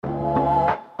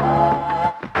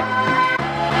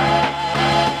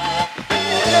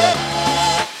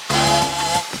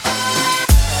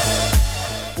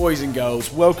boys and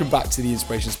girls, welcome back to the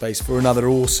Inspiration Space for another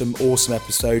awesome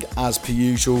episode as per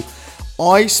usual.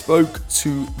 I spoke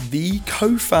to the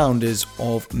co-founders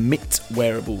of Mitt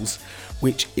Wearables,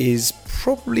 which is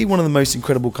probably one of the most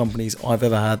incredible companies I've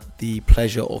ever had the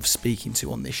pleasure of speaking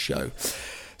to on this show.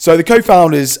 So the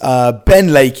co-founders, Ben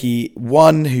Lakey,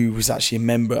 one who was actually a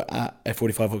member at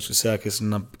F45 Oxford Circus,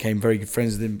 and I became very good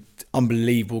friends with him,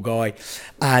 unbelievable guy,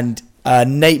 and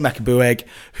Nate Macabuag,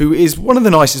 who is one of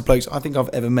the nicest blokes I think I've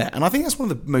ever met. And I think that's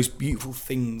one of the most beautiful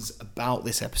things about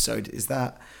this episode is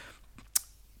that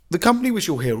the company which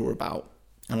you'll hear all about,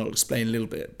 and I'll explain a little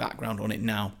bit of background on it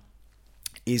now,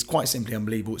 is quite simply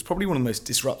unbelievable. It's probably one of the most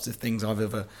disruptive things I've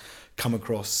ever come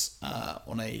across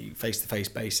on a face-to-face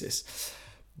basis.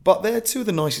 But they're two of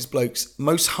the nicest blokes,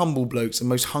 most humble blokes and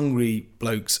most hungry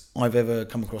blokes I've ever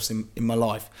come across in my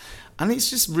life. And it's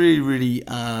just really,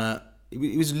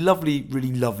 it was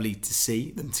really lovely to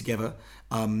see them together.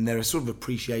 There is sort of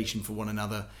appreciation for one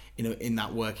another, in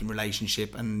that working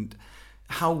relationship, and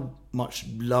how much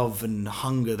love and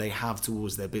hunger they have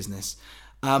towards their business.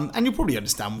 And you'll probably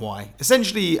understand why.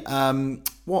 Essentially,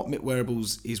 what Mitt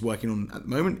Wearables is working on at the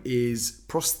moment is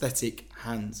prosthetic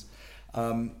hands.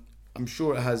 I'm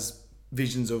sure it has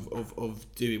visions of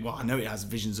doing, well, I know it has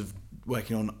visions of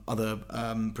working on other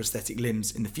prosthetic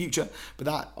limbs in the future, but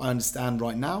that I understand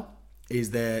right now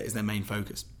is their main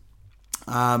focus.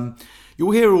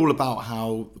 You'll hear all about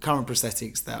how current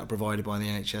prosthetics that are provided by the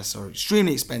NHS are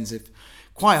extremely expensive,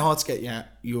 quite hard to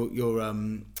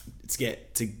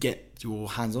get to get your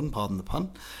hands on, pardon the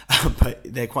pun, but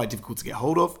they're quite difficult to get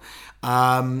hold of,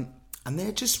 and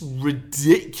they're just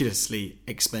ridiculously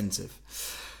expensive.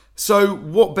 So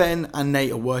what Ben and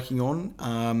Nate are working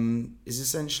on is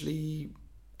essentially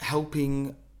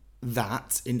helping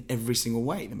that in every single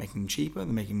way. They're making them cheaper, they're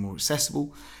making them more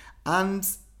accessible, and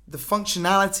the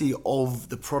functionality of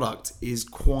the product is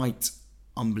quite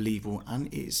unbelievable,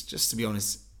 and it's, just to be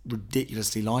honest,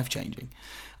 ridiculously life-changing.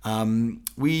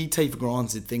 We take for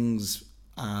granted things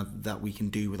that we can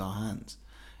do with our hands.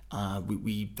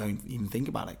 We don't even think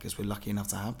about it because we're lucky enough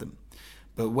to have them.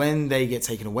 But when they get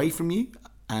taken away from you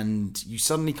and you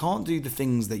suddenly can't do the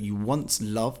things that you once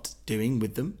loved doing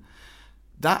with them,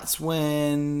 that's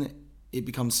when it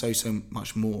becomes so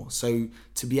much more. So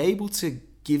to be able to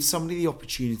give somebody the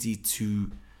opportunity to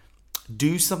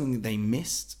do something that they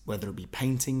missed, whether it be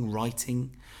painting,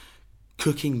 writing,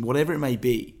 cooking, whatever it may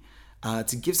be,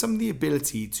 to give somebody the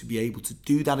ability to be able to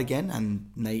do that again, and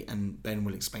Nate and Ben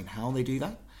will explain how they do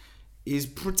that, is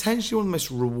potentially one of the most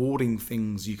rewarding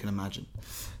things you can imagine.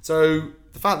 So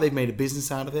the fact they've made a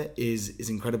business out of it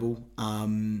is incredible.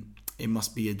 It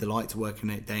must be a delight to work on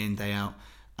it day in, day out.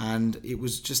 And it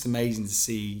was just amazing to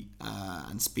see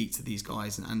and speak to these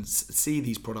guys and see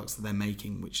these products that they're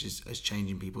making, which is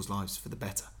changing people's lives for the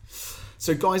better.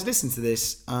 So guys, listen to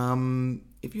this.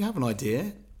 If you have an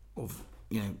idea of,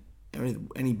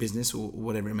 any business or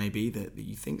whatever it may be that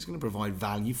you think is going to provide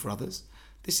value for others,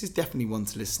 this is definitely one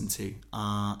to listen to.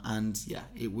 And yeah,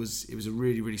 it was a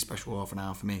really special half an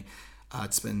hour for me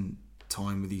to spend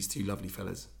time with these two lovely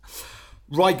fellas.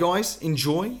 Right, guys,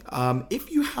 enjoy.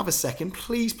 If you have a second,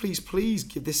 please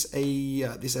give this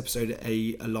episode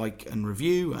a like and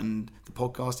review and the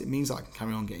podcast. It means that I can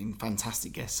carry on getting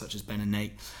fantastic guests such as Ben and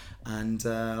Nate and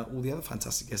all the other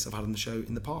fantastic guests I've had on the show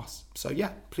in the past. So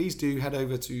yeah, please do head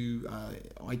over to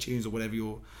iTunes or whatever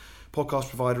your podcast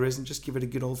provider is and just give it a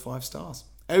good old 5 stars.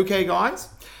 Okay, guys,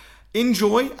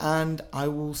 enjoy, and I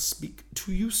will speak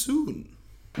to you soon.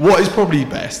 What is probably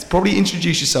best? Probably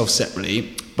introduce yourself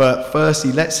separately, but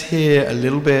firstly, let's hear a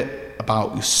little bit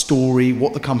about your story,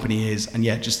 what the company is, and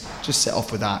yeah, just set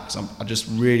off with that, because I just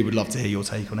really would love to hear your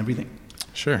take on everything.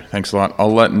 Sure, thanks a lot.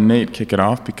 I'll let Nate kick it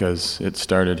off because it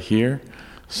started here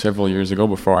several years ago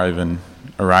before I even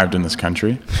arrived in this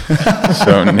country.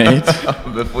 So Nate.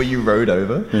 Before you rode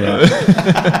over? Yeah.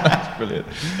 That's brilliant.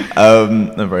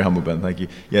 I'm very humble, Ben, thank you.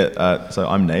 Yeah, so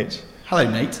I'm Nate. Hello,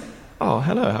 Nate. Oh,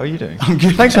 hello, how are you doing? I'm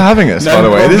good. Thanks for having us, by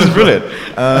the way. This is brilliant.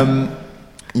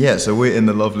 So we're in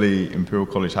the lovely Imperial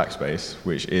College Hackspace,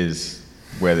 which is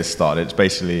where this started. It's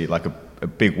basically like a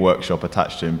big workshop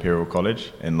attached to Imperial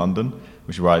College in London,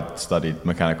 which is where I studied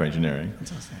mechanical engineering.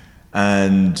 Fantastic.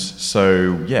 And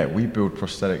so, yeah, we build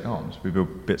prosthetic arms. We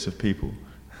build bits of people,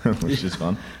 which is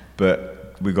fun.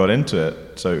 But we got into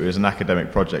it, so it was an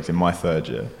academic project in my 3rd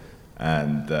year.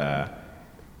 And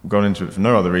we got into it for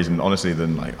no other reason, honestly,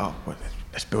 than like,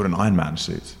 let's build an Iron Man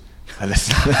suit. Let's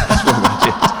build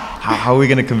how are we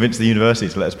going to convince the university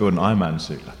to let us build an Iron Man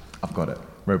suit? I've got it.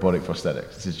 Robotic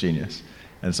prosthetics. This is genius.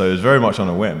 And so it was very much on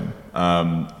a whim,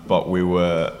 but we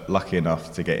were lucky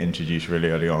enough to get introduced really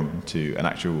early on to an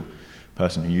actual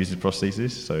person who uses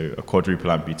prostheses, so a quadruple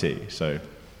amputee, so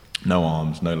no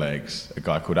arms, no legs, a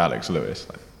guy called Alex Lewis,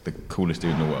 like the coolest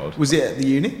dude in the world. Was it at the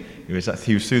uni? He was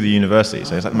through the university,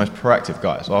 so he's like the most proactive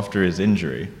guy. So after his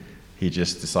injury, he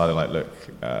just decided, like, look,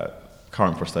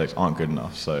 current prosthetics aren't good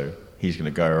enough, so he's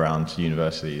going to go around to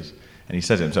universities, and he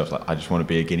says it himself, like, I just want to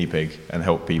be a guinea pig and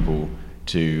help people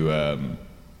to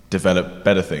develop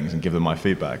better things and give them my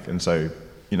feedback. And so,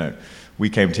 you know, we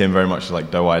came to him very much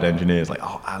like doe-eyed engineers, like,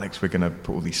 oh, Alex, we're going to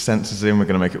put all these sensors in, we're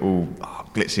going to make it all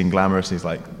glitzy and glamorous. He's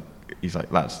like,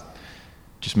 lads,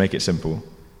 just make it simple,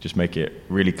 just make it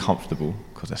really comfortable,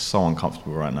 because they're so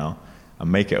uncomfortable right now,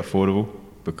 and make it affordable,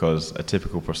 because a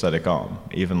typical prosthetic arm,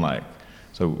 even like,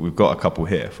 so we've got a couple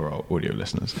here for our audio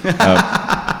listeners,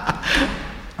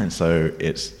 and so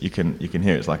you can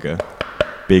hear it's like a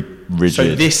big rigid.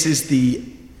 So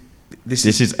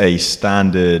this is a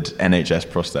standard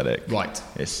NHS prosthetic. Right.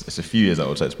 It's a few years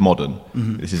old, so it's modern.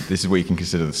 Mm-hmm. This is what you can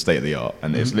consider the state of the art,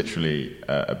 and it's literally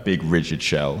a big rigid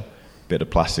shell, bit of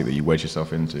plastic that you wedge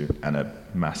yourself into, and a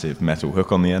massive metal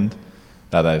hook on the end.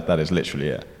 That is literally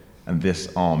it. And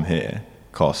this arm here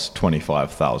costs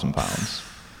 £25,000,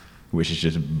 which is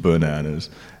just bananas.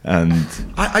 And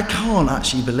I can't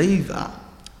actually believe that.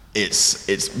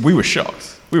 We were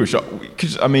shocked.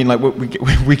 Because, I mean, like,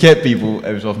 we get people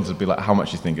as often to be like, how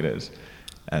much do you think it is?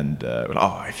 And we're like,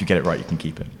 oh, if you get it right, you can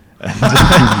keep it.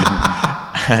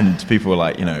 And people were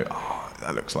like, you know, oh,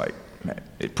 that looks like,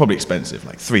 it's probably expensive,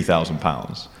 like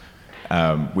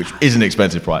 £3,000, which is an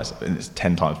expensive price, and it's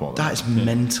 10 times more. That is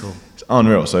mental. It's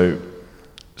unreal. So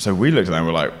we looked at that and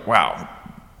we're like, wow,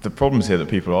 the problems here that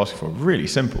people are asking for are really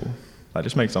simple. Like,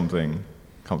 just make something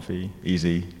comfy,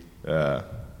 easy, a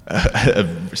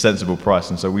sensible price.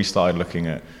 And so we started looking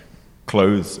at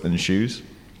clothes and shoes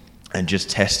and just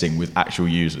testing with actual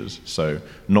users. So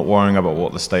not worrying about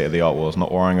what the state of the art was,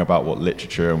 not worrying about what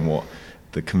literature and what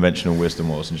the conventional wisdom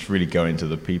was, and just really going to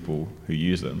the people who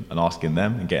use them and asking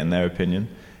them and getting their opinion.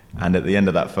 And at the end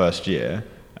of that first year,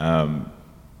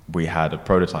 we had a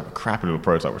crappy little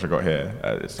prototype, which I got here.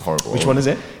 It's horrible. Which one is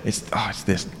it? It's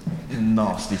this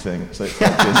nasty thing. So it's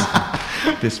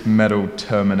like this metal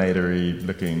Terminator-y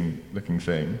looking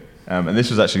thing. And this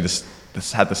was actually this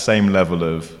had the same level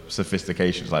of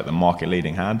sophistication as like the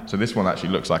market-leading hand. So this one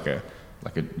actually looks like a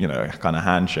you know, a kind of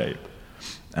hand shape.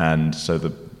 And so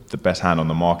the best hand on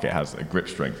the market has a grip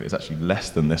strength. It's actually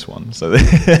less than this one. So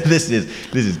this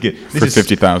is good. For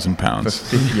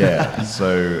 £50,000. Yeah.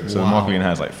 So the market leading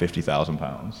hand is like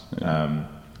 £50,000.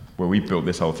 Where we built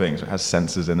this whole thing, so it has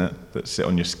sensors in it that sit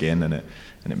on your skin, and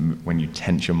when you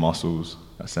tense your muscles,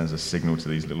 that sends a signal to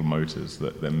these little motors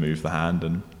that then move the hand,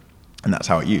 and that's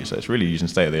how it used. So it's really using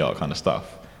state-of-the-art kind of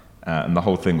stuff. And the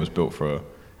whole thing was built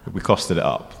we costed it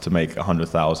up to make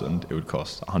 100,000. It would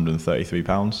cost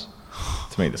 £133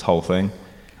 to make this whole thing.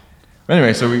 But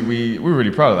anyway, so we were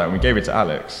really proud of that, and we gave it to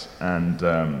Alex, and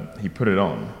he put it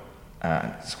on.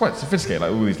 It's quite sophisticated,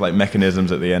 like all these like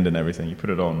mechanisms at the end and everything. You put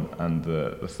it on, and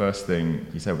the first thing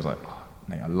he said was like, oh,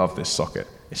 Nate, I love this socket.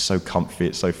 It's so comfy,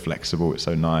 it's so flexible, it's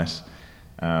so nice.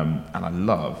 And I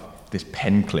love this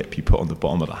pen clip you put on the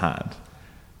bottom of the hand.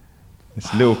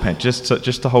 This little pen, just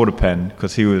to hold a pen,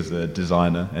 because he was a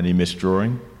designer and he missed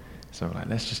drawing. So we're like,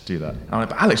 let's just do that. And I'm like,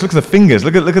 but Alex, look at the fingers.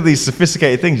 Look at these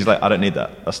sophisticated things. He's like, I don't need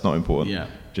that. That's not important. Yeah.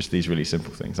 Just these really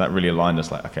simple things. That really aligned us.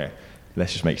 Like, okay,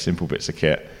 let's just make simple bits of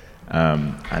kit.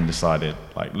 And decided,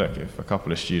 like, look, if a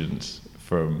couple of students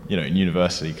from, you know, in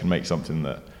university can make something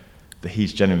that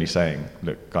he's genuinely saying,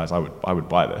 look, guys, I would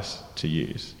buy this to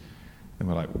use. And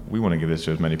we're like, we want to give this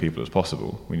to as many people as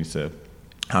possible. We need to.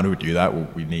 How do we do that? Well,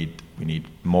 we need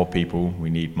more people. We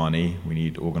need money. We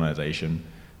need organisation.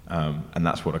 And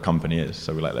that's what a company is.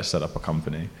 So we're like, let's set up a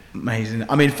company. Amazing.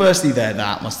 I mean, firstly,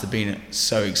 that must have been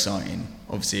so exciting.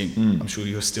 Obviously, I'm sure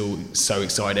you're still so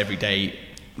excited every day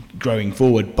growing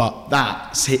forward. But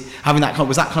having that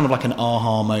was that kind of like an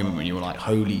aha moment when you were like,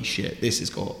 holy shit, this has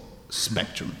got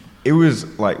spectrum. It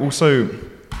was like, also,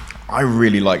 I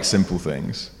really like simple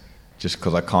things, just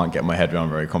because I can't get my head around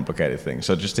very complicated things.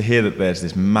 So just to hear that there's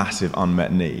this massive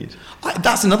unmet need.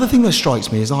 That's another thing that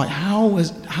strikes me is like,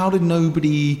 how did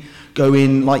nobody go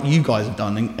in like you guys have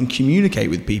done and communicate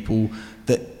with people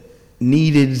that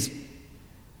needed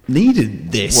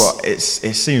this? Well, it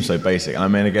seems so basic. And I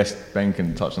mean, I guess Ben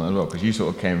can touch on that as well, because you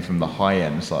sort of came from the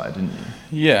high-end side, didn't you?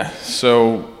 Yeah,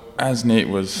 so as Nate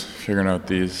was figuring out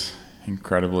these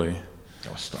incredibly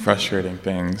frustrating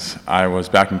things, I was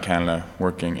back in Canada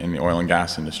working in the oil and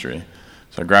gas industry.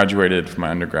 So I graduated from my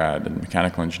undergrad in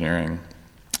mechanical engineering,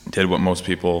 did what most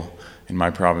people in my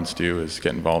province do, is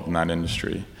get involved in that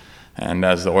industry. And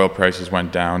as the oil prices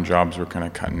went down, jobs were kind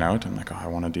of cutting out. I'm like, oh, I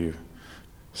want to do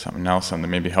something else, something that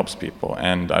maybe helps people.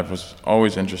 And I was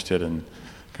always interested in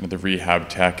kind of the rehab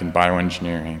tech and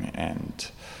bioengineering,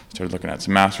 and started looking at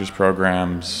some master's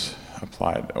programs,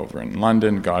 applied over in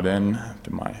London, got in,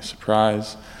 to my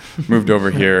surprise, moved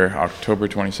over here October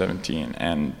 2017,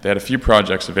 and they had a few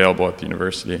projects available at the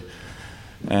university,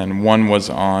 and one was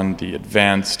on the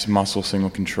advanced muscle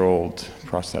single-controlled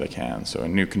prosthetic hand, so a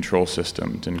new control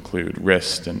system to include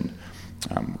wrist and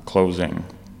closing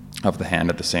of the hand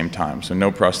at the same time. So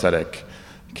no prosthetic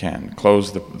can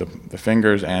close the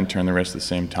fingers and turn the wrist at the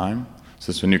same time. So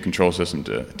it's a new control system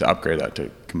to upgrade that, to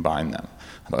combine them.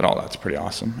 I thought, oh, that's pretty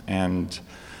awesome. And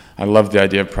I loved the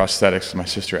idea of prosthetics. My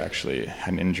sister actually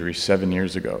had an injury 7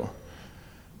 years ago.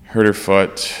 Hurt her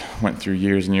foot, went through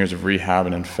years and years of rehab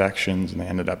and infections, and they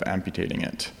ended up amputating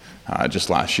it just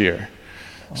last year.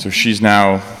 So she's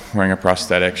now wearing a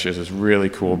prosthetic. She has this really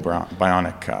cool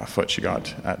bionic foot she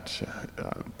got at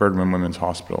Bergman Women's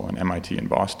Hospital and MIT in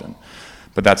Boston.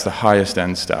 But that's the highest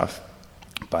end stuff.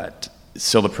 But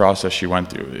still the process she went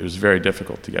through, it was very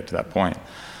difficult to get to that point.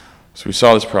 So we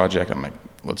saw this project, I'm like,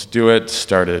 let's do it.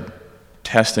 Started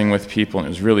testing with people, and it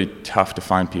was really tough to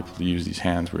find people to use these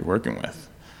hands we were working with.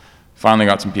 Finally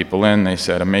got some people in, they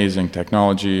said, amazing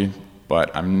technology,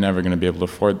 but I'm never going to be able to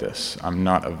afford this. I'm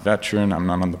not a veteran, I'm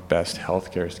not on the best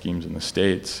healthcare schemes in the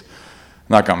States.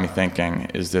 And that got me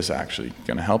thinking, is this actually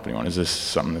going to help anyone? Is this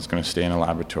something that's going to stay in a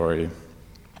laboratory,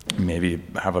 maybe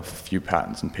have a few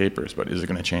patents and papers, but is it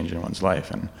going to change anyone's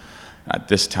life? And at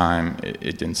this time,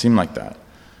 it didn't seem like that.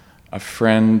 A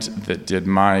friend that did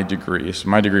my degree, so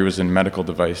my degree was in medical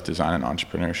device design and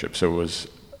entrepreneurship, so it was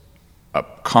a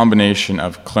combination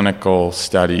of clinical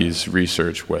studies,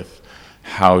 research with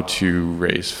how to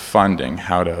raise funding,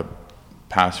 how to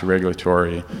pass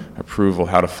regulatory approval,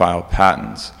 how to file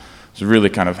patents. So really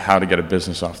kind of how to get a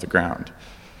business off the ground.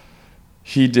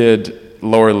 He did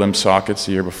lower limb sockets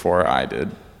the year before I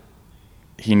did.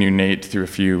 He knew Nate through a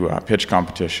few pitch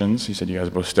competitions. He said, you guys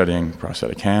are both studying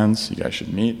prosthetic hands, you guys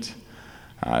should meet.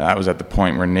 That was at the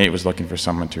point where Nate was looking for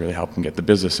someone to really help him get the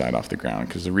business side off the ground,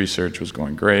 because the research was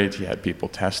going great, he had people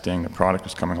testing, the product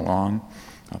was coming along.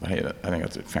 I thought, hey, I think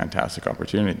that's a fantastic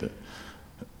opportunity.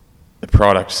 The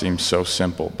product seems so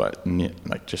simple, but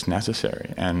just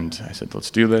necessary. And I said,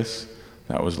 let's do this.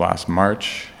 That was last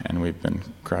March, and we've been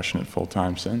crushing it full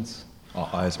time since. Our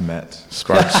eyes met.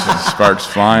 Sparks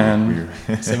flying.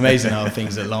 It's amazing how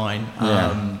things align.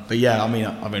 Yeah. But yeah, I mean,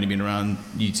 I've only been around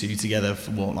you two together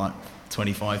for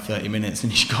 25, 30 minutes,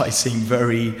 and you guys seem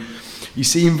very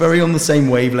on the same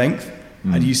wavelength.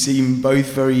 And you seem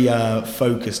both very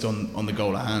focused on the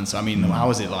goal at hand. So I mean, how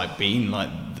has it been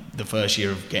the first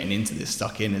year of getting into this,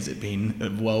 stuck in? Has it been a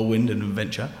whirlwind and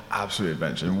adventure? Absolute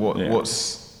adventure. And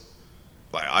what's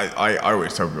I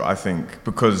always tell people, I think,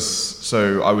 because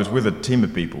so I was with a team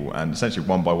of people, and essentially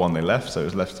one by one they left, so it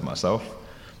was left to myself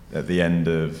at the end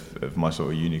of my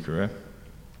sort of uni career.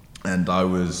 And I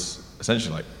was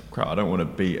essentially like, crap, I don't want to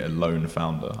be a lone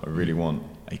founder. I really want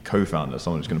a co-founder,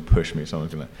 someone who's going to push me,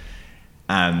 someone's going to.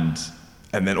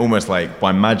 And then almost like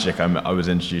by magic, I was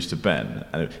introduced to Ben.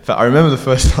 And in fact, I remember the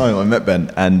first time I met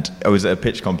Ben, and I was at a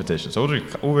pitch competition, so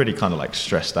already kind of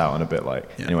stressed out and a bit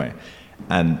anyway.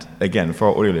 And again, for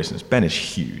our audio listeners, Ben is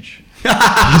huge.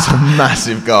 He's a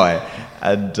massive guy,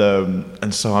 and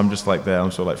so I'm just there,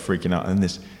 I'm sort of freaking out. And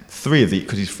there's three of these,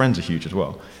 because his friends are huge as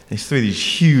well. And these three of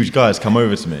these huge guys come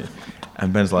over to me,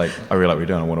 and Ben's like, I really like what you're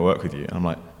doing, I want to work with you. And I'm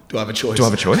like, do I have a choice? It's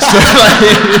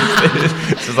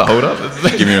just hold up.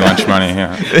 Give me your lunch money,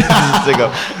 yeah.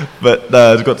 But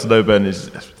I got to know Ben.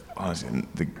 Is honestly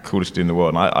the coolest dude in the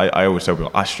world. And I always tell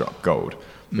people I struck gold,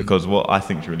 because what I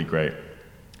think is really great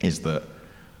is that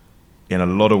in a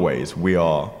lot of ways we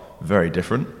are very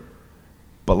different,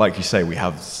 but like you say, we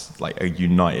have a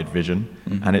united vision,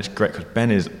 and it's great because Ben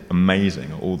is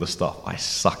amazing at all the stuff I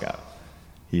suck at.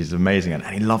 He's amazing and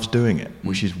he loves doing it,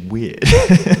 which is weird.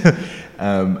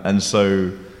 And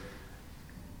so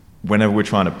whenever we're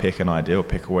trying to pick an idea or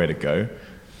pick a way to go,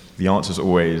 the answer is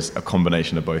always a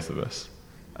combination of both of us.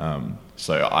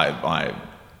 So I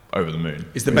over the moon.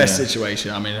 It's the best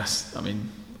situation. I'm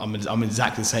in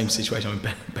exactly the same situation.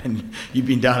 Ben, you've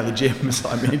been down at the gym, so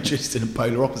I'm just in a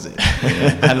polar opposite.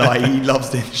 And he loves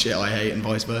doing shit I hate, and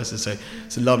vice versa. So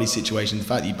it's a lovely situation. The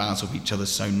fact that you bounce off each other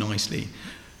so nicely,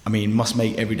 must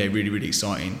make every day really, really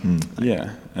exciting.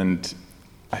 Yeah, and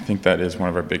I think that is one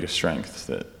of our biggest strengths,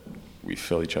 that we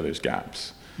fill each other's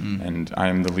gaps. And I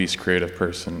am the least creative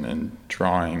person in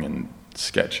drawing and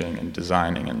sketching and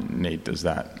designing, and Nate does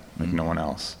that like no one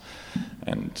else.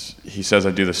 And he says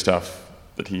I do the stuff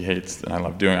that he hates and I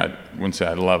love doing. I wouldn't say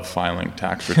I love filing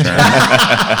tax returns,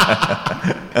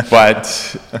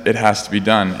 but it has to be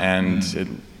done, and it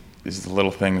is the little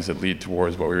things that lead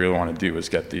towards what we really want to do, is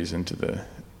get these into the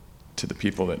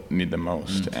people that need them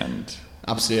most. And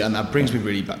absolutely, and that brings me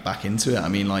really back into it. I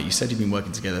mean, like you said, you've been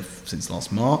working together since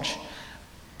last March.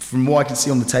 From what I can see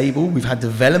on the table, we've had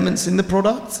developments in the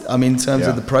product. I mean, in terms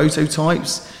of the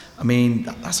prototypes, I mean,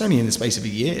 that's only in the space of a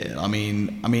year. I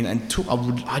want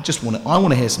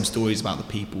to hear some stories about the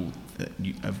people that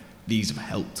these have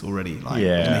helped already. Like,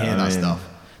 I want to hear that stuff.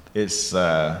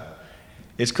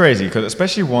 It's crazy, because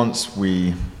especially once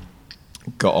we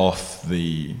got off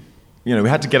we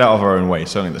had to get out of our own way,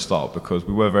 certainly at the start, because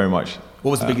we were very much...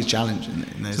 What was the biggest challenge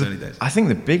in those early days? I think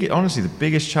the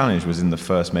biggest challenge was in the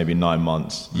first maybe 9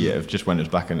 months, of just when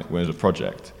it was when it was a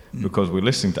project, because we're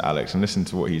listening to Alex and listening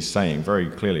to what he's saying very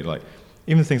clearly. Like,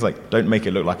 even things like, don't make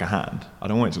it look like a hand. I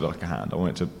don't want it to look like a hand. I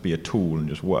want it to be a tool and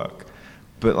just work.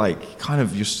 But like, kind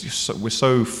of, we're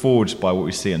so forged by what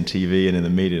we see on TV and in the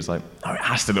media. It's like, oh, it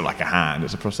has to look like a hand.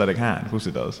 It's a prosthetic hand. Of course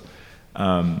it does.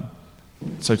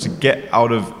 So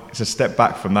to step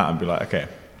back from that and be like, okay,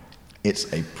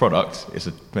 it's a product. It's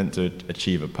meant to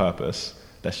achieve a purpose.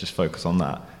 Let's just focus on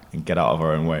that and get out of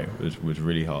our own way was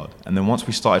really hard. And then once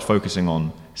we started focusing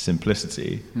on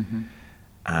simplicity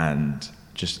and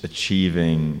just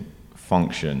achieving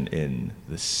function in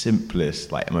the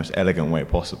simplest, like most elegant way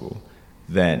possible,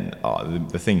 then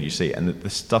the things you see and the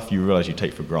stuff you realize you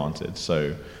take for granted.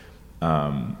 So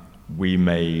we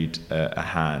made a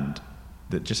hand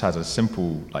that just has a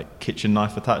simple like kitchen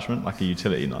knife attachment, like a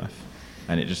utility knife,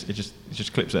 and it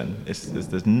just clips in.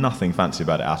 There's nothing fancy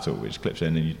about it at all. It just clips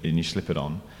in and you slip it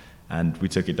on. And we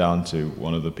took it down to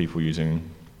one of the people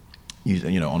using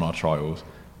on our trials,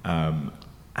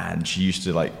 and she used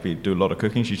to do a lot of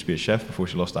cooking. She used to be a chef before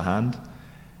she lost her hand,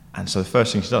 and so the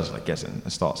first thing she does is gets in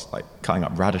and starts cutting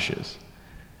up radishes.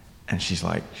 And she's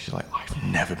like, I've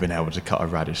never been able to cut a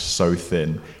radish so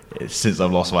thin since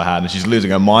I've lost my hand. And she's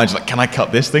losing her mind. She's like, can I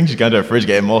cut this thing? She's going to her fridge,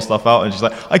 getting more stuff out. And she's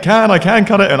like, I can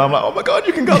cut it. And I'm like, oh my God,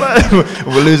 you can cut that.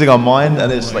 We're losing our mind.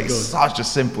 And it's such a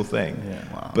simple thing.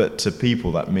 Yeah, wow. But to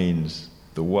people, that means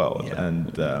the world.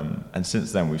 Yeah. And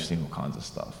since then, we've seen all kinds of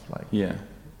stuff.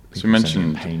 So we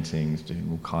mentioned paintings, doing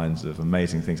all kinds of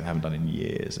amazing things I haven't done in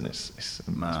years. And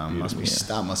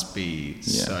that must be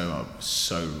so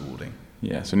rewarding.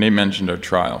 Yeah, so Nate mentioned our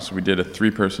trial. So we did a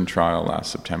 3-person trial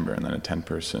last September and then a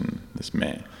 10-person this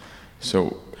May.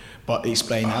 But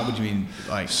explain that, what do you mean?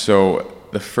 So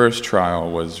the first trial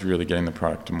was really getting the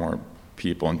product to more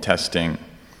people and testing,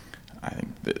 I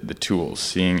think, the tools,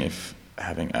 seeing if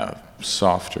having a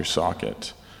softer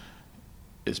socket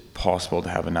is possible to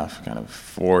have enough kind of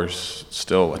force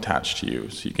still attached to you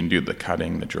so you can do the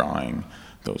cutting, the drawing,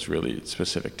 those really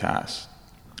specific tasks.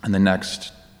 And the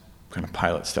next kind of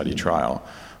pilot study trial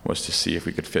was to see if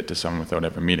we could fit to someone without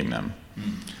ever meeting them.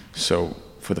 So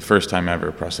for the first time ever,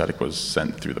 a prosthetic was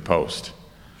sent through the post.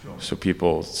 So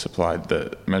people supplied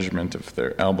the measurement of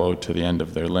their elbow to the end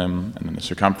of their limb and then the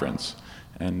circumference.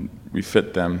 And we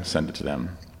fit them, sent it to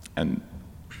them. And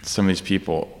some of these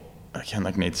people, again,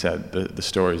 like Nate said, the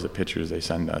stories, the pictures they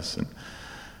send us.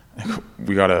 And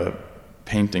we got a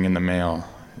painting in the mail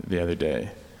the other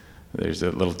day. There's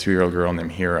a little 2-year-old girl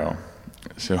named Hero.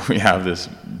 So we have this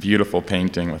beautiful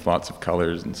painting with lots of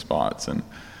colors and spots, and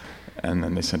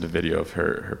then they sent a video of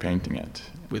her painting it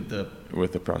with the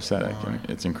prosthetic. Oh. And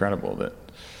it's incredible that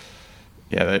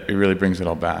it really brings it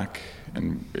all back,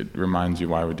 and it reminds you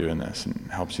why we're doing this and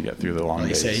helps you get through the long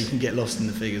days. Like you say, you can get lost in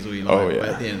the figures all you like, but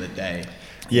at the end of the day.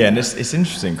 Yeah, and it's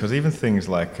interesting because even things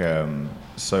like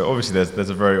so obviously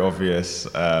there's a very obvious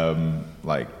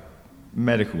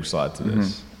medical side to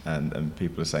this. And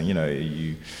people are saying,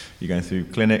 you're going through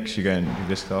clinics, you're going through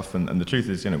this stuff, and the truth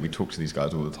is, we talk to these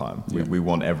guys all the time. Yeah. We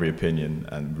want every opinion,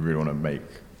 and we really want to make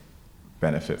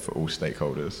benefit for all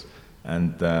stakeholders.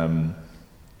 And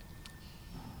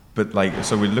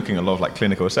so we're looking at a lot of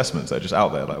clinical assessments that are just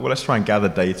out there. Let's try and gather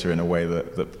data in a way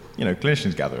that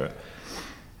clinicians gather it.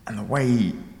 And the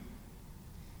way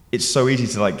it's so easy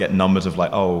to get numbers of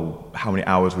how many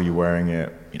hours were you wearing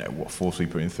it, what force were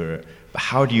you putting through it. But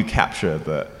how do you capture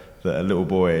that a little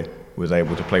boy was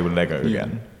able to play with Lego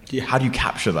again? Yeah. How do you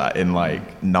capture that in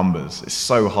numbers? It's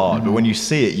so hard. But when you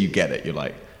see it, you get it. You're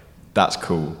like, that's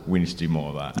cool. We need to do more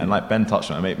of that. And Ben touched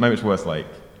on it. Maybe it's worth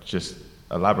just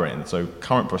elaborating. So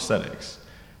current prosthetics,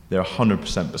 they're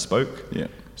 100% bespoke. Yeah.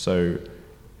 So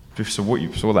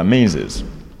what that means is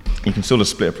you can sort of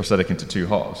split a prosthetic into 2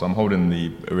 halves. So I'm holding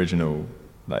the original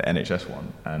NHS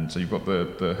one, and so you've got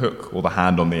the hook or the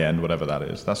hand on the end, whatever that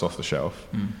is, that's off the shelf.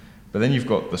 But then you've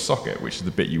got the socket, which is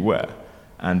the bit you wear,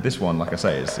 And this one, like I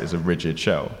say, is a rigid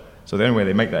shell. So the only way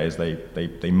they make that is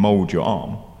they mold your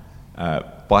arm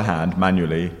by hand,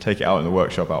 manually, take it out in the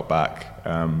workshop out back,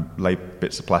 lay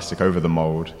bits of plastic over the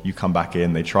mold. You come back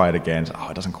in, they try it again. So,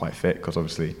 it doesn't quite fit because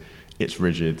obviously it's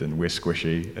rigid and we're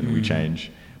squishy and we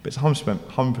change. But it's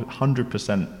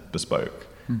 100% bespoke.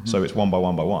 So it's one by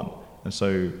one by one. And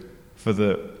so for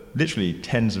the literally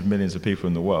tens of millions of people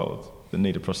in the world that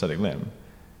need a prosthetic limb,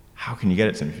 how can you get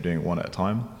it to them if you're doing it one at a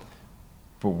time?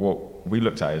 But what we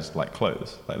looked at is like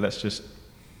clothes. Like, let's just,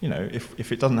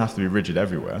 if it doesn't have to be rigid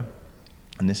everywhere,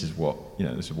 and this is what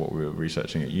we were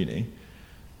researching at uni,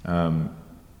 in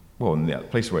the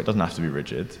place where it doesn't have to be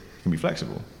rigid, it can be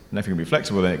flexible. And if it can be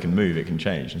flexible, then it can move, it can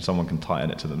change, and someone can tighten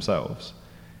it to themselves.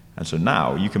 And so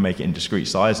now you can make it in discrete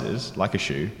sizes, like a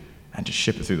shoe, and just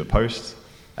ship it through the post.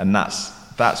 And that's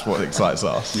what excites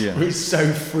us. Yeah. It's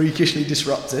so freakishly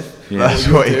disruptive. Yeah. That's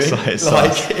what excites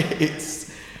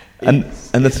us.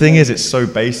 And the thing is, it's so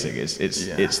basic. It's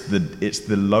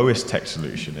the lowest tech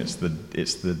solution. It's the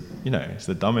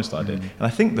dumbest idea. And I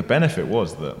think the benefit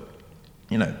was that,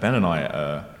 Ben and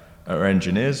I are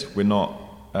engineers. We're not.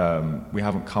 We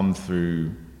haven't come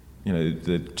through,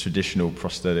 the traditional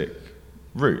prosthetic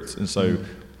route. And so,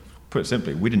 put it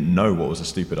simply, we didn't know what was a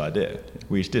stupid idea.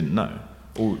 We just didn't know.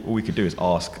 All we could do is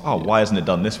ask, why isn't it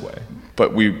done this way?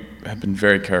 But we have been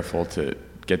very careful to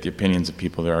get the opinions of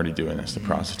people that are already doing this, the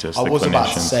prosthetists, I the was clinicians.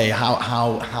 about to say,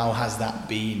 how has that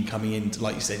been coming into,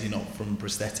 like you said, you're not from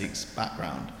prosthetics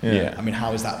background. Yeah. I mean,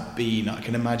 how has that been? I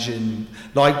can imagine,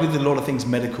 like with a lot of things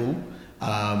medical,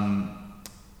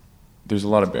 there's a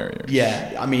lot of barriers.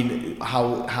 Yeah, I mean,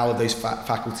 how are those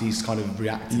faculties kind of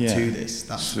reacted to this?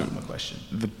 That's my question.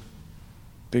 The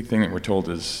big thing that we're told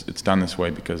is it's done this way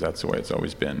because that's the way it's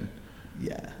always been.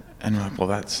 Yeah. And we're like, well,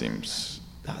 that seems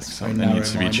like something very that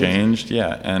needs to be changed.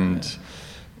 Yeah, and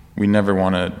we never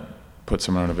want to put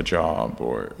someone out of a job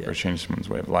or change someone's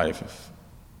way of life if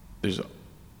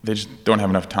they just don't have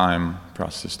enough time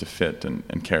process to fit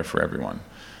and care for everyone.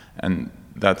 And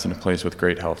that's in a place with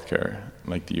great healthcare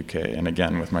like the UK, and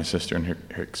again with my sister and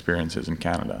her experiences in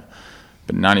Canada.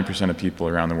 But 90% of people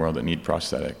around the world that need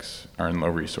prosthetics are in low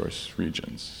resource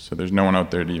regions. So there's no one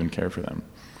out there to even care for them.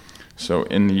 So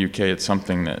in the UK, it's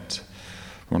something that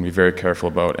we want to be very careful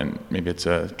about, and maybe it's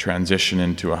a transition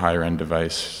into a higher end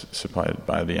device supplied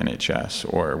by the NHS,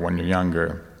 or when you're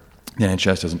younger, the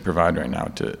NHS doesn't provide right now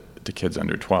to kids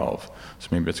under 12. So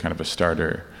maybe it's kind of a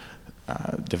starter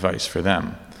device for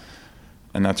them.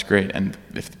 And that's great. And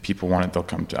if people want it, they'll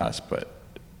come to us. But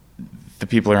the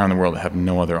people around the world that have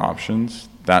no other options,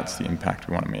 that's the impact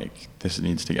we want to make. This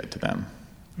needs to get to them.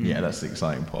 Yeah, that's the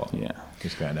exciting part. Yeah.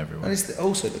 Just going everywhere. And it's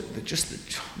also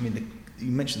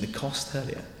you mentioned the cost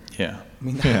earlier. Yeah. I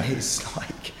mean, that is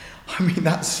like,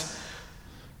 that's,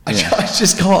 I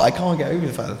just can't get over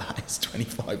the fact that is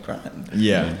 25 grand.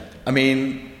 Yeah. I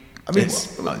mean,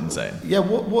 it's insane. Yeah.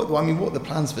 What are the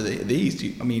plans for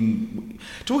these?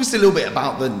 Talk us a little bit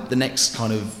about the next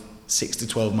kind of 6 to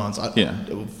 12 months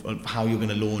of how you're going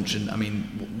to launch,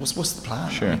 and what's the plan?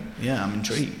 Sure. I'm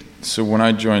intrigued. So when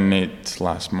I joined Nate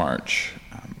last March,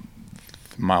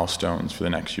 the milestones for the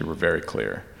next year were very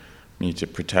clear. We need to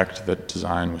protect the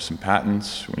design with some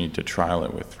patents. We need to trial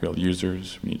it with real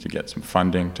users. We need to get some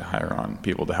funding to hire on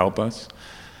people to help us.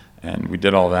 And we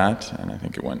did all that, and I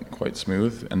think it went quite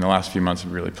smooth. And the last few months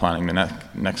of really planning the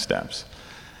next steps.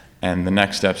 And the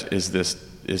next steps is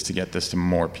to get this to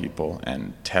more people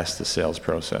and test the sales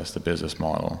process, the business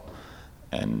model,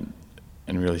 and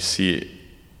really see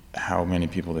how many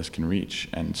people this can reach.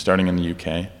 And starting in the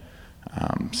UK,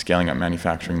 scaling up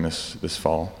manufacturing this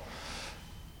fall.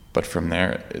 But from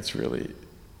there, it's really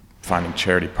finding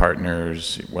charity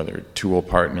partners, whether tool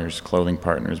partners, clothing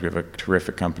partners. We have a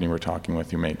terrific company we're talking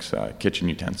with who makes kitchen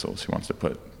utensils, who wants to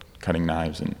put cutting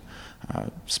knives and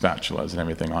spatulas and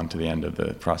everything onto the end of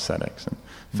the prosthetics. And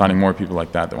finding more people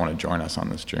like that want to join us on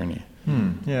this journey.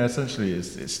 Yeah, essentially,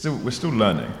 we're still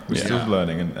learning. We're still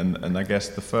learning, and I guess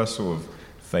the first sort of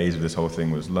phase of this whole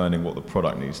thing was learning what the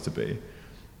product needs to be.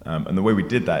 And the way we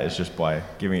did that is just by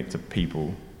giving it to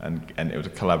people, and it was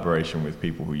a collaboration with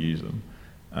people who use them.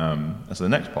 And so the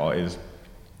next part is,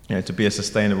 to be a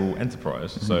sustainable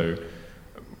enterprise. Mm-hmm. So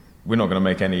we're not going to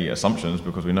make any assumptions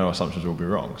because we know assumptions will be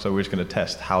wrong. So we're just going to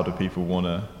test how do people want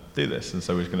to do this, and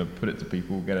so we're just going to put it to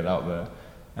people, get it out there,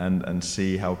 and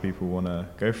see how people want to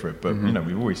go for it. But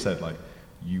we've always said, like,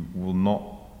 you will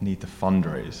not need to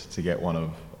fundraise to get one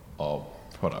of our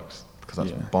products, because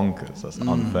that's bonkers. That's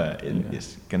unfair.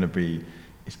 It's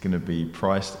going to be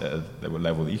priced at a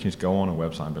level that you can just go on a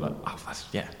website and be like,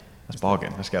 that's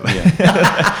bargain. Let's get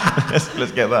that.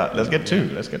 Let's get that. Let's get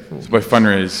 2. Let's get 4. So by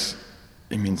fundraise,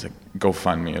 it means like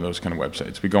GoFundMe or those kind of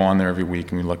websites. We go on there every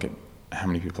week and we look at how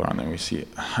many people are on there. We see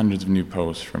hundreds of new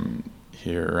posts from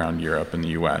here around Europe and the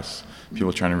US.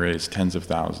 People trying to raise tens of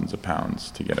thousands of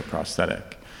pounds to get a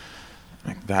prosthetic.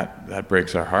 Like that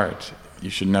breaks our heart. You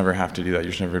should never have to do that.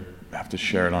 You should never have to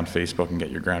share it on Facebook and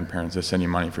get your grandparents to send you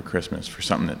money for Christmas for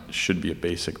something that should be a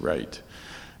basic right.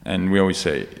 And we always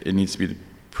say it needs to be the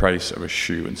price of a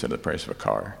shoe instead of the price of a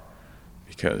car,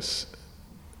 because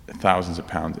thousands of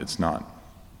pounds, it's not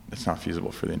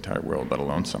feasible for the entire world, let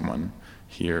alone someone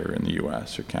here in the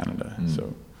US or Canada.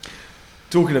 So,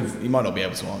 talking of, you might not be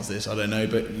able to answer this, I don't know,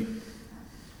 but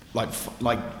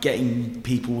like getting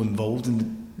people involved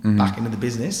in back into the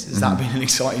business, has that been an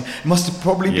exciting? It must have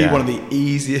probably be one of the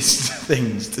easiest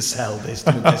things to sell this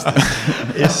to investors.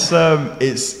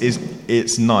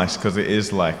 It's nice because it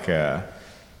is like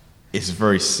it's a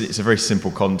very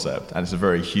simple concept, and it's a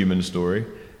very human story.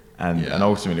 And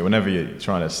ultimately, whenever you're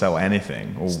trying to sell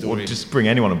anything or just bring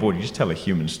anyone on board, you just tell a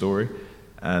human story.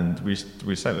 And we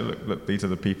say, look, these are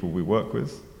the people we work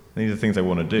with. These are the things they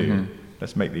want to do.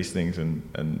 Let's make these things and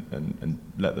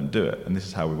let them do it. And this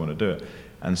is how we want to do it.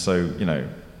 And so,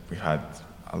 we've had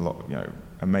a lot,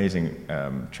 amazing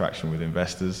traction with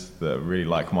investors that are really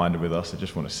like-minded with us. They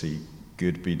just want to see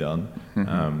good be done.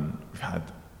 We've had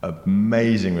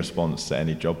amazing response to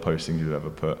any job postings we've ever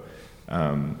put.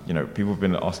 People have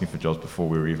been asking for jobs before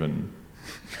we were even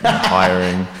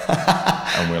hiring,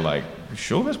 and we're like,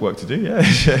 sure, there's work to do. Yeah,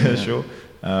 sure.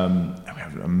 And we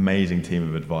have an amazing team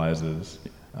of advisors.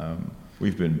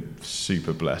 We've been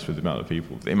super blessed with the amount of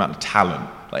people, the amount of talent,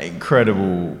 like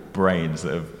incredible brains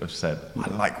that have said, I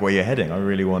like where you're heading. I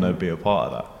really want to be a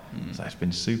part of that. So it's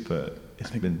been super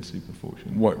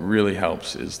fortunate. What really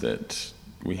helps is that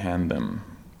we hand them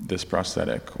this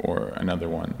prosthetic or another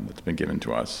one that's been given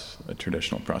to us, a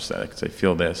traditional prosthetic. Say,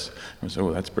 feel this. And we say,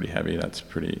 that's pretty heavy. That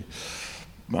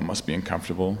must be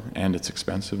uncomfortable, and it's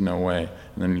expensive. No way.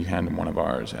 And then you hand them one of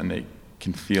ours, and they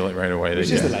can feel it right away.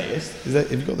 Which is the latest?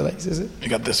 Have you got the latest? Is it? I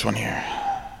got this one here.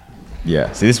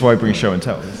 Yeah. See, this is why I bring show and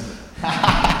tell.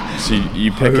 So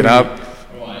you pick it up.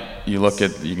 You look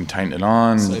at. You can tighten it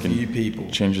on. So you for you people,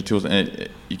 change the tools, and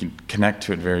you can connect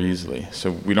to it very easily.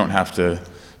 So we don't have to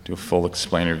do a full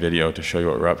explainer video to show you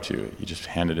what we're up to. You just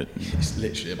handed it. It's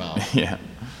literally about. Yeah.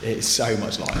 It's so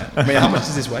much like it. I mean, how much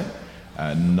does this weigh?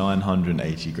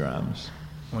 980 grams.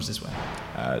 How much does this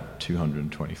weigh?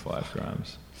 225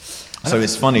 grams. So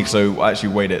it's funny. So I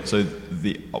actually weighed it. So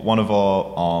one of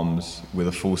our arms with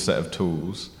a full set of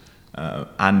tools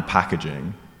and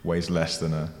packaging weighs less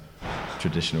than a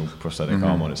traditional prosthetic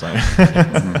arm on its own.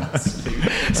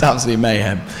 It's absolutely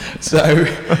mayhem. So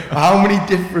how many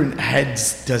different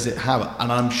heads does it have?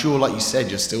 And I'm sure, like you said,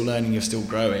 you're still learning, you're still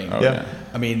growing. Yeah.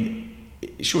 I mean,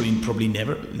 it surely probably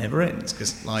never ends,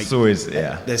 because it's always,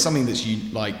 there's something that's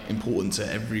important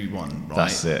to everyone, right?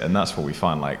 That's it, and that's what we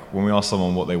find. Like when we ask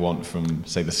someone what they want from,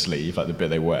 say, the sleeve, like the bit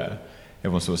they wear,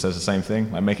 everyone sort of says the same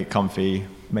thing. Like, make it comfy,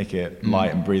 make it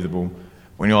light and breathable.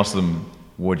 When you ask them,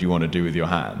 what do you want to do with your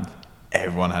hand?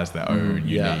 Everyone has their own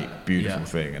unique, beautiful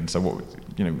thing. And so we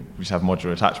just have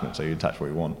modular attachment, so you attach what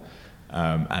you want,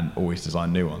 and always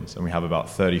design new ones. And we have about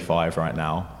 35 right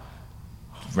now,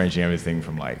 ranging everything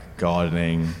from like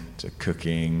gardening to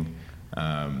cooking,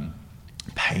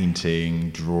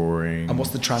 painting, drawing. And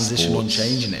what's the transition sports. on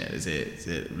changing it? Is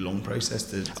it a long process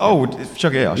to?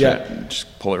 Chuck it out.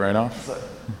 Just pull it right off.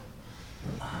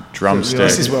 Drumstick.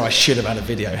 This is where I should have had a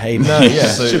video. Hey,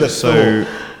 So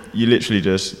you literally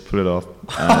just pull it off.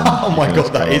 Oh my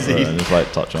god, that is easy. And just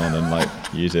like touch on and like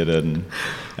use it, and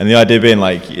the idea being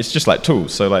like it's just like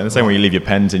tools. So like in the same way you leave your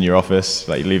pens in your office,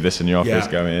 like you leave this in your office,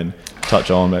 go in,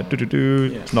 touch on, like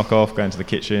knock off, go into the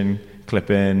kitchen, clip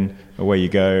in, away you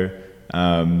go.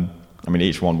 I mean,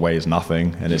 each one weighs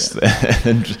nothing, and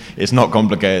it's not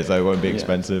complicated, so it won't be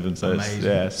expensive, and so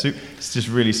it's just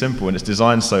really simple, and it's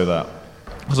designed so that.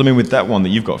 Because I mean, with that one that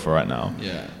you've got for right now,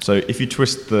 so if you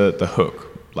twist the hook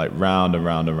like round and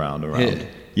round and round and round,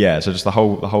 so just the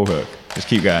whole hook, just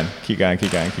keep going. There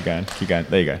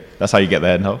you go. That's how you get the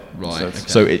end off. Right.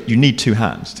 So you need two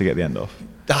hands to get the end off.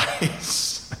 That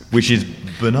is. Which is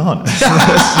bananas.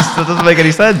 That doesn't make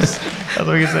any sense.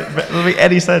 Doesn't make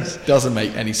any sense. Doesn't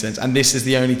make any sense. And this is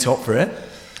the only top for it?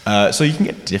 So you can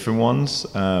get different ones.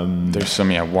 There's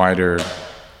some wider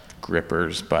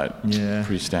grippers, but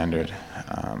pretty standard.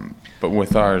 But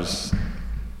with ours,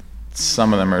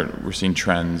 some of them we're seeing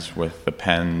trends with the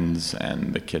pens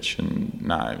and the kitchen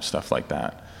knives, stuff like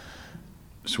that.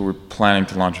 So we're planning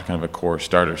to launch kind of a core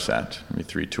starter set, maybe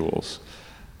 3 tools.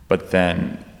 But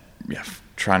then,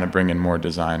 trying to bring in more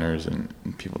designers and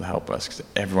people to help us, because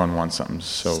everyone wants something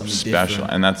special.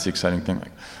 Different. And that's the exciting thing.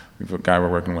 Like, We've a guy we're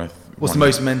working with. What's the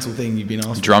most mental thing you've been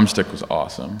asked for? Drumstick was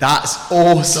awesome. That's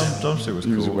awesome. Drumstick was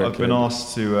cool. I've been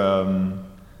asked to.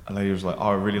 A lady was like, "Oh,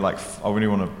 I really want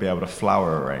to be able to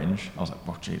flower arrange." I was like,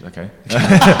 "Oh, geez, okay."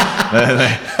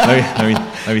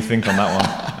 let me think on that one.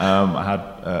 I had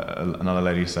another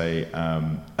lady say,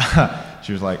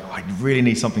 she was like, "I really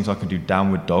need something so I can do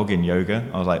downward dog in yoga."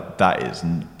 I was like, "That is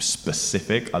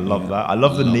specific. I love that. I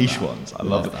love the niche ones. I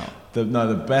love that."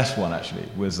 The best one actually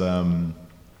was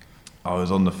I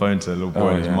was on the phone to the little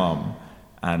boy's mum.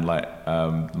 And like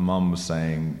the mum was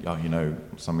saying, "Oh, you know,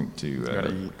 something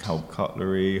to hold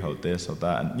cutlery, hold this, hold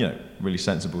that," and you know, really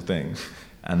sensible things.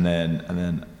 And then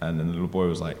the little boy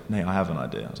was like, "Nate, I have an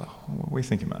idea." I was like, "What are you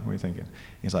thinking, man? What are you thinking?"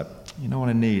 He's like, "You know what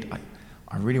I need?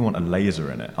 I really want a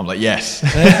laser in it." I'm like, "Yes,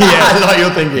 yeah, like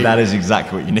you're thinking. That is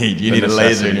exactly what you need. You need a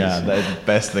laser in it. Yeah, that is the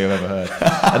best thing I've ever heard."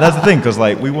 And that's the thing, because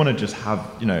like we want to just have,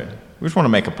 you know. We just want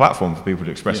to make a platform for people to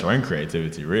express their own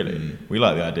creativity, really. We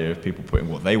like the idea of people putting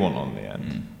what they want on the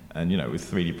end. And, you know, with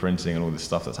 3D printing and all this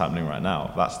stuff that's happening right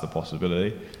now, that's the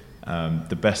possibility.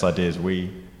 The best ideas we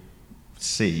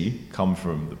see come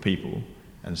from the people.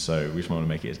 And so we just want to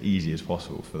make it as easy as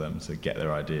possible for them to get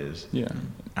their ideas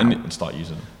and start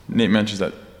using them. Nate mentions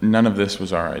that none of this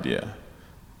was our idea.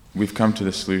 We've come to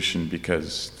the solution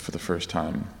because for the first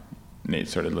time, Nate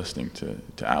started listening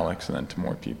to Alex and then to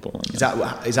more people. And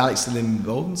is Alex still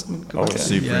involved in something? Oh,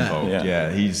 super involved.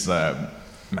 Yeah, he's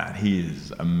man, he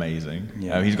is amazing.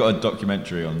 Yeah. He's got a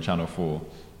documentary on Channel 4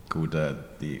 called The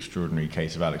Extraordinary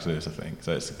Case of Alex Lewis, I think.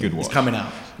 So it's a good watch. It's coming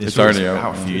out. It's already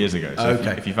out a few years ago. So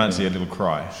if you fancy a little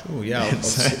cry. Sure, yeah, I'll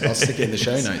stick it in the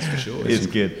show notes for sure. It's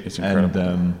good. It's incredible.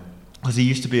 And because he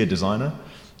used to be a designer.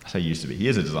 I say used to be. He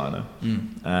is a designer.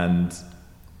 And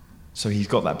so he's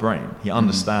got that brain. He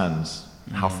understands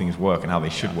how things work and how they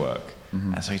should work.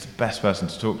 And so he's the best person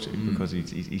to talk to because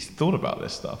he's thought about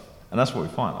this stuff. And that's what we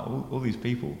find. Like, all these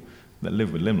people that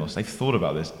live with limb loss, they've thought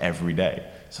about this every day.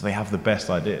 So they have the best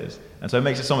ideas. And so it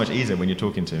makes it so much easier when you're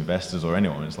talking to investors or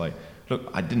anyone. It's like, look,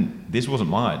 this wasn't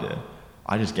my idea.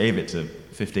 I just gave it to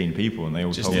 15 people and they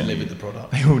all told me. Delivered the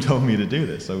product. They all told me to do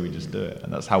this, so we just do it.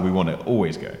 And that's how we want to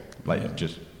always go. Like,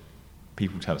 just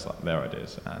people tell us like their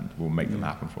ideas and we'll make them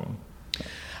happen for them.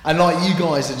 And like you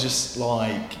guys are just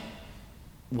like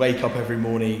wake up every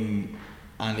morning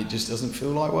and it just doesn't feel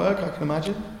like work, I can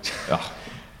imagine.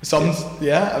 So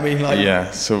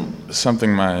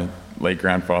something my late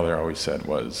grandfather always said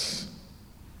was,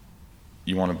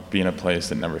 you want to be in a place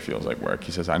that never feels like work.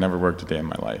 He says, "I never worked a day in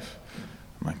my life."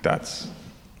 I'm like, that's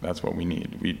what we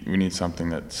need. We need something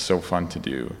that's so fun to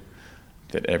do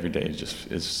that every day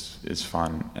is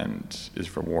fun and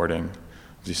is rewarding.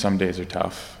 Some days are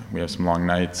tough. We have some long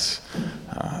nights,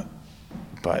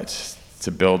 but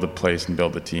to build a place and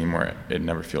build a team where it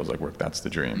never feels like work, that's the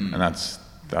dream. And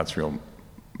that's real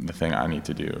the thing I need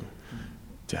to do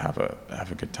to have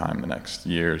a good time the next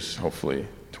years, hopefully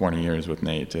 20 years with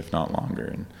Nate, if not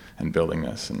longer, and building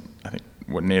this. And I think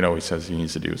what Nate always says he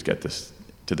needs to do is get this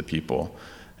to the people.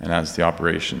 And as the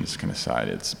operations kind of side,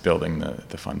 it's building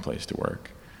the fun place to work.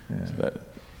 Yeah. So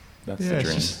that's the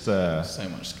dream. It's just, so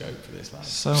much scope for this, man.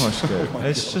 So much scope.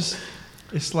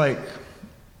 It's like,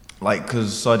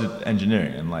 because I did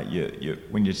engineering, and like you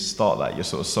when you start that, you're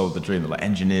sort of sold the dream that like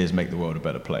engineers make the world a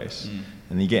better place. And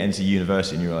then you get into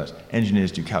university and you realize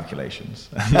engineers do calculations.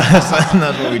 And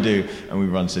that's what we do, and we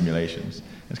run simulations.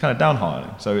 It's kind of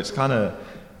downhearting. So it's kind of,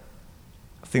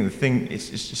 I think it's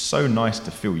just so nice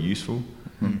to feel useful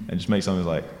and just make something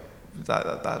like,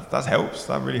 that helps.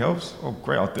 That really helps. Oh,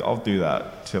 great! I'll do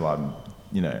that till I'm,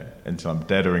 until I'm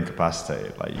dead or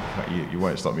incapacitated. Like you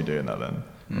won't stop me doing that then.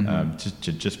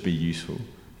 To just be useful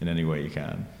in any way you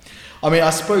can. I mean,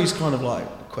 I suppose kind of like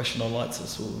the question I'd like to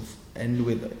sort of end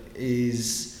with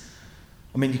is,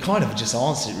 I mean, you kind of just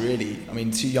answered it really. I mean,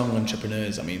 to young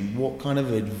entrepreneurs, I mean, what kind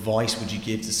of advice would you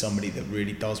give to somebody that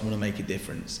really does want to make a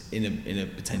difference in a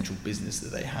potential business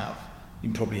that they have?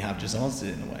 You probably have just answered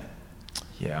it in a way.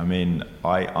 Yeah, I mean,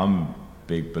 I'm a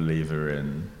big believer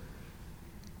in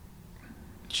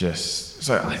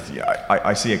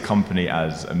I see a company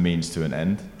as a means to an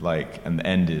end, and the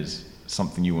end is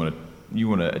something you want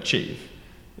to achieve,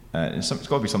 and it's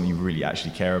got to be something you really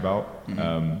actually care about.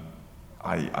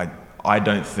 I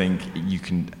don't think you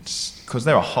can, because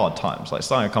there are hard times. Like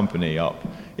starting a company up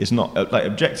is not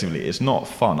objectively, it's not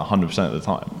fun 100% of the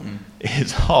time.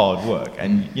 It's hard work,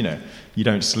 and you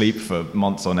don't sleep for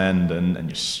months on end, and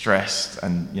you're stressed,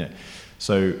 and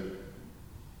so.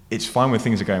 It's fine when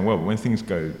things are going well, but when things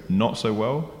go not so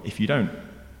well, if you don't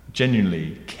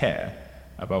genuinely care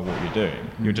about what you're doing,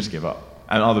 you'll just give up,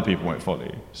 and other people won't follow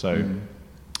you. So,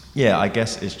 I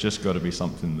guess it's just got to be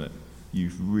something that you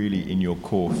really in your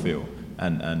core feel,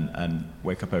 and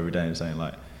wake up every day and saying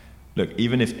like, look,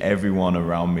 even if everyone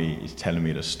around me is telling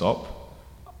me to stop,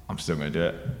 I'm still going to do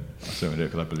it. I'm still going to do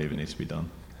it because I believe it needs to be done.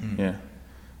 Yeah.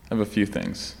 I have a few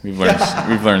things. We've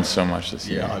learned so much this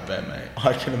year. Yeah, I bet, mate.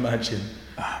 I can imagine.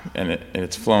 And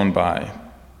it's flown by,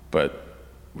 but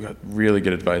we got really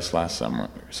good advice last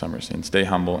summer saying stay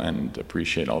humble and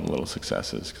appreciate all the little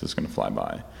successes because it's going to fly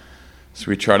by. So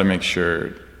we try to make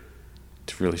sure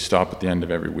to really stop at the end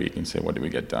of every week and say, what did we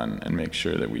get done? And make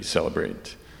sure that we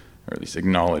celebrate or at least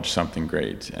acknowledge something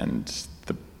great. And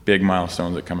the big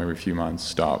milestones that come every few months,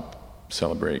 stop,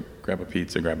 celebrate, grab a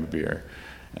pizza, grab a beer,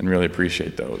 and really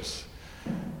appreciate those.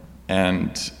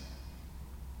 And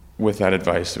with that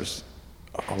advice, there's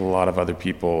a lot of other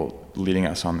people leading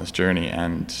us on this journey,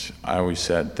 and I always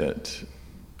said that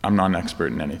I'm not an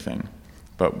expert in anything,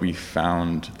 but we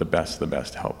found the best of the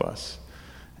best to help us.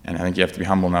 And I think you have to be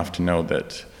humble enough to know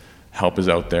that help is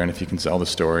out there, and if you can sell the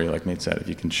story, like Nate said, if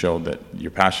you can show that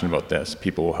you're passionate about this,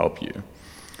 people will help you.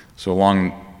 So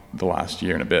along the last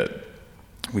year and a bit,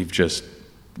 we've just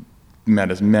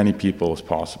met as many people as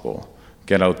possible,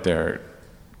 get out there,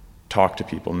 talk to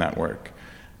people, network,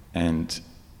 and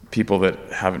people that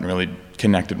haven't really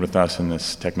connected with us in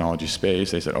this technology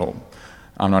space, they said, oh,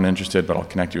 I'm not interested, but I'll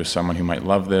connect you with someone who might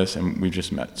love this. And we've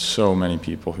just met so many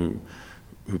people who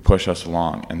push us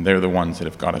along, and they're the ones that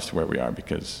have got us to where we are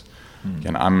because,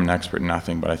 again, I'm an expert in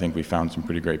nothing, but I think we found some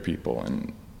pretty great people,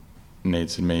 and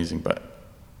Nate's amazing, but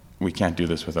we can't do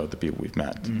this without the people we've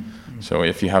met. So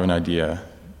if you have an idea,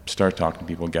 start talking to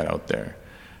people, get out there,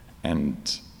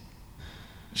 and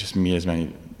just meet as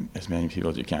many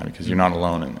people as you can because you're not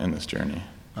alone in this journey.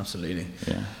 Absolutely.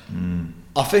 Yeah.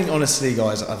 I think, honestly,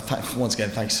 guys, once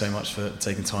again, thank you so much for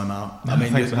taking time out. I mean,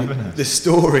 thanks for having us. the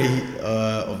story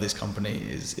of this company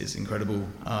is incredible.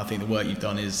 I think the work you've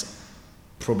done is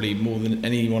probably more than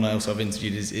anyone else I've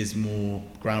interviewed is more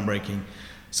groundbreaking.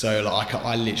 So like,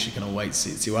 I literally cannot wait to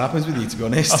see what happens with you, to be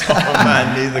honest. Oh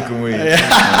man, neither can we.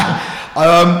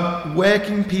 Where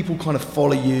can people kind of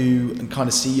follow you and kind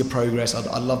of see your progress?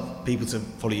 I'd love people to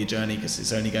follow your journey because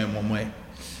it's only going one way.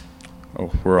 Oh,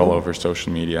 we're all over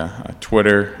social media.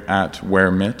 Twitter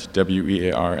 @WearMitt,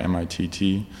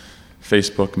 WearMitt.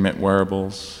 Facebook, Mitt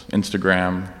Wearables.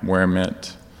 Instagram,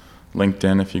 WearMitt.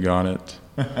 LinkedIn, if you got it.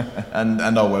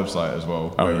 and our website as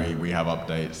well, Oh, where yeah. we have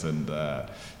updates and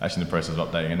actually in the process of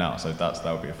updating it now. So that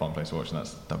would be a fun place to watch, and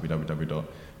that's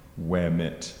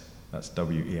www.wearmitt. That's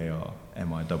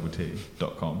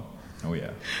WearMitt.com. Oh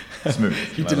yeah, smooth.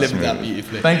 You delivered that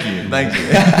beautifully. Thank you.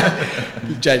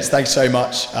 Gents, thanks so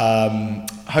much.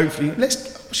 Hopefully,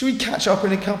 should we catch up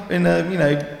in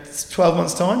 12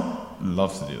 months' time?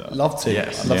 Love to do that. Love to.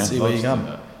 Yes. I'd love to see where you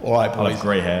come. All right, I boys. have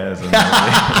grey hairs. And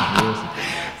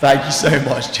Thank you so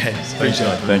much, gents. Appreciate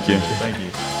it. Thank you. Thank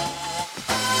you.